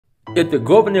If the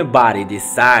governing body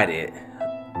decided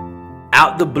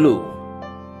out the blue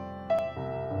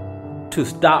to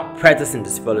stop practicing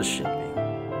disfellowshipping,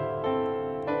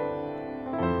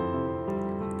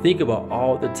 think about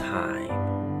all the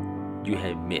time you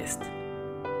have missed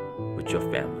with your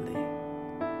family.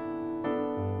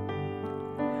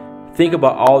 Think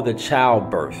about all the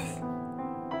childbirth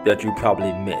that you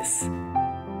probably miss.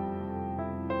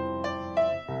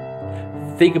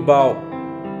 Think about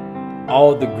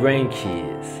all the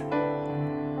grandkids,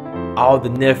 all the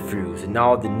nephews and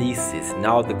all the nieces and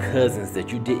all the cousins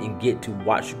that you didn't get to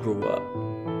watch grow up.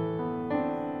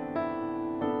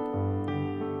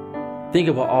 Think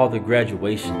about all the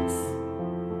graduations,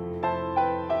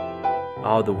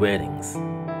 all the weddings,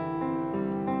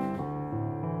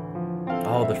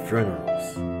 all the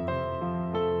funerals,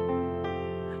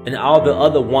 and all the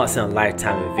other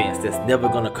once-in-a-lifetime events that's never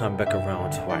going to come back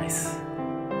around twice.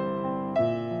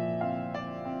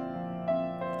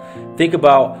 Think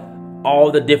about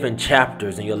all the different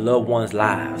chapters in your loved ones'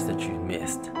 lives that you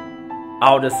missed.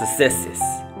 All the successes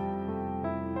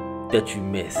that you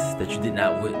missed, that you did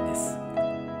not witness.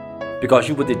 Because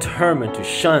you were determined to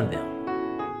shun them.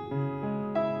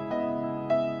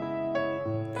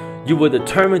 You were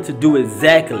determined to do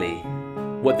exactly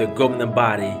what the governing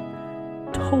body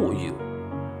told you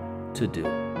to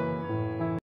do.